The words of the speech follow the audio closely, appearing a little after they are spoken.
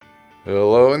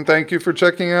Hello, and thank you for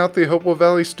checking out the Hopewell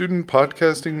Valley Student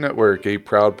Podcasting Network, a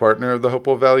proud partner of the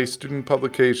Hopewell Valley Student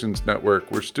Publications Network,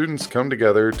 where students come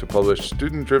together to publish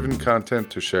student-driven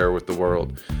content to share with the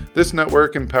world. This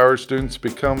network empowers students to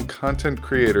become content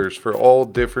creators for all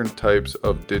different types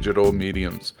of digital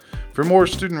mediums. For more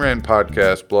student-ran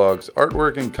podcasts, blogs,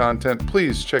 artwork, and content,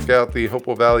 please check out the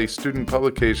Hopewell Valley Student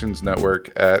Publications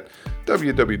Network at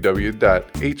www.hvspn.com.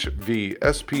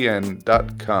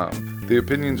 The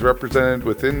opinions represented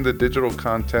within the digital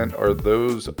content are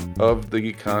those of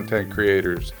the content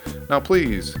creators. Now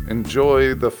please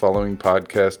enjoy the following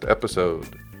podcast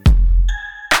episode.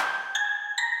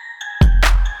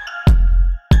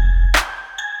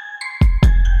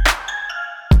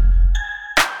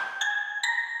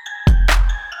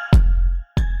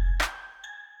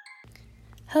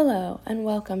 Hello, and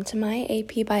welcome to my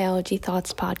AP Biology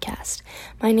Thoughts podcast.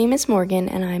 My name is Morgan,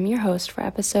 and I'm your host for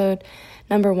episode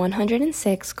number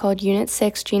 106, called Unit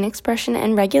 6, Gene Expression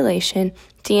and Regulation,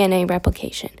 DNA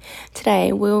Replication.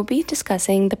 Today, we will be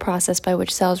discussing the process by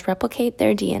which cells replicate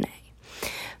their DNA.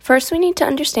 First, we need to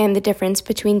understand the difference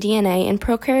between DNA in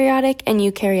prokaryotic and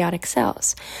eukaryotic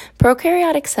cells.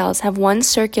 Prokaryotic cells have one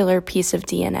circular piece of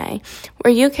DNA,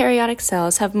 where eukaryotic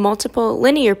cells have multiple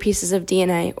linear pieces of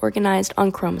DNA organized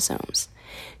on chromosomes.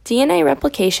 DNA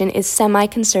replication is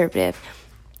semi-conservative,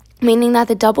 meaning that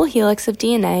the double helix of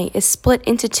DNA is split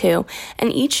into two,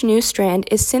 and each new strand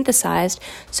is synthesized,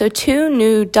 so two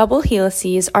new double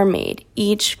helices are made,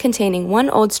 each containing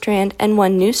one old strand and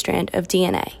one new strand of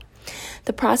DNA.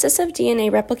 The process of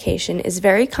DNA replication is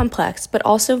very complex, but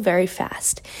also very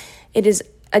fast. It is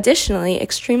additionally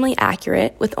extremely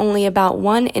accurate, with only about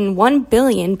 1 in 1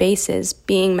 billion bases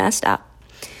being messed up.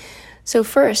 So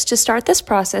first, to start this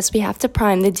process, we have to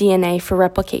prime the DNA for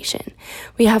replication.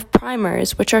 We have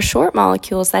primers, which are short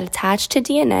molecules that attach to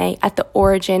DNA at the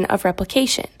origin of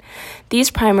replication. These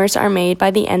primers are made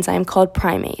by the enzyme called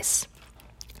primase.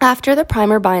 After the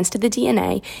primer binds to the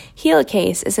DNA,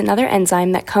 helicase is another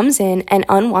enzyme that comes in and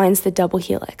unwinds the double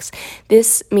helix.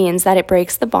 This means that it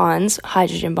breaks the bonds,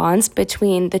 hydrogen bonds,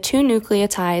 between the two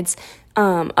nucleotides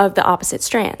of the opposite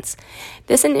strands.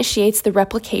 This initiates the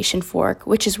replication fork,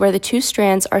 which is where the two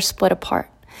strands are split apart.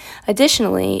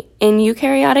 Additionally, in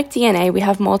eukaryotic DNA, we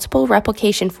have multiple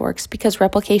replication forks because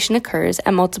replication occurs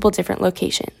at multiple different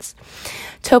locations.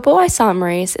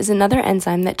 Topoisomerase is another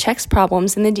enzyme that checks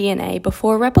problems in the DNA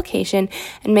before replication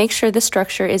and makes sure the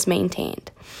structure is maintained.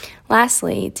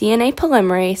 Lastly, DNA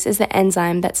polymerase is the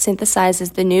enzyme that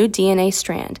synthesizes the new DNA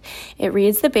strand. It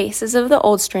reads the bases of the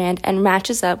old strand and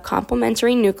matches up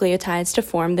complementary nucleotides to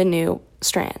form the new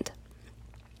strand.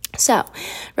 So,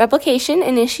 replication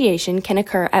initiation can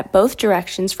occur at both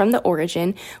directions from the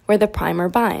origin where the primer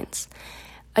binds.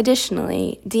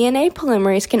 Additionally, DNA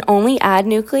polymerase can only add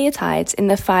nucleotides in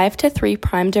the 5 to 3'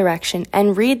 direction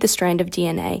and read the strand of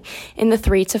DNA in the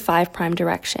 3 to 5'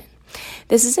 direction.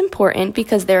 This is important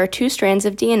because there are two strands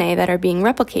of DNA that are being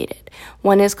replicated.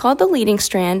 One is called the leading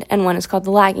strand and one is called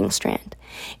the lagging strand.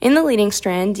 In the leading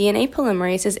strand, DNA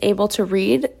polymerase is able to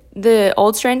read the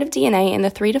old strand of DNA in the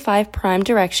 3 to 5'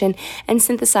 direction and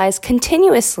synthesize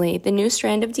continuously the new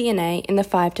strand of DNA in the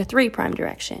 5 to 3'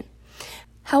 direction.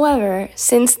 However,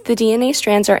 since the DNA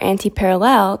strands are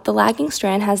anti-parallel, the lagging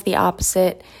strand has the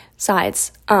opposite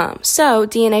sides. So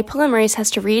DNA polymerase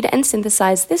has to read and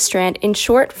synthesize this strand in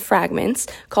short fragments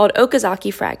called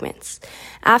Okazaki fragments.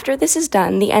 After this is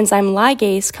done, the enzyme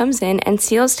ligase comes in and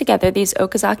seals together these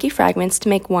Okazaki fragments to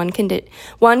make one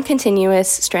continuous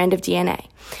strand of DNA.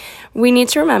 We need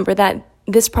to remember that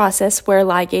this process where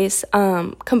ligase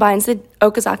combines the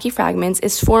Okazaki fragments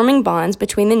is forming bonds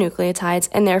between the nucleotides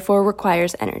and therefore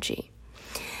requires energy.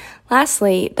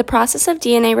 Lastly, the process of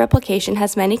DNA replication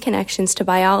has many connections to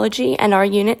biology and our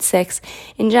Unit 6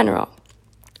 in general.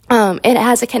 It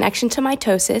has a connection to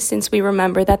mitosis, since we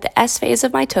remember that the S phase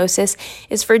of mitosis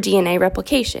is for DNA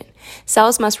replication.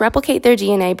 Cells must replicate their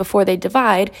DNA before they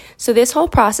divide, so this whole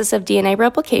process of DNA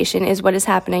replication is what is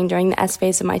happening during the S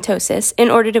phase of mitosis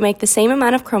in order to make the same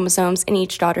amount of chromosomes in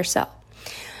each daughter cell.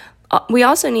 We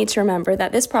also need to remember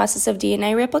that this process of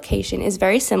DNA replication is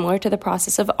very similar to the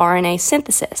process of RNA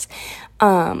synthesis.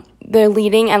 The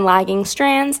leading and lagging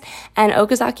strands and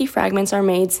Okazaki fragments are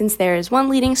made since there is one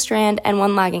leading strand and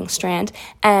one lagging strand,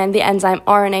 and the enzyme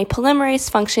RNA polymerase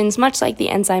functions much like the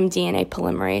enzyme DNA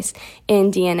polymerase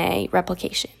in DNA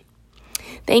replication.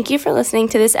 Thank you for listening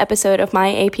to this episode of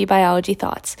my AP Biology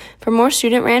Thoughts. For more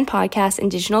student-ran podcasts and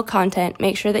digital content,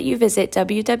 make sure that you visit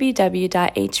www.hvspn.com.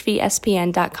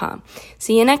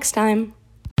 See you next time.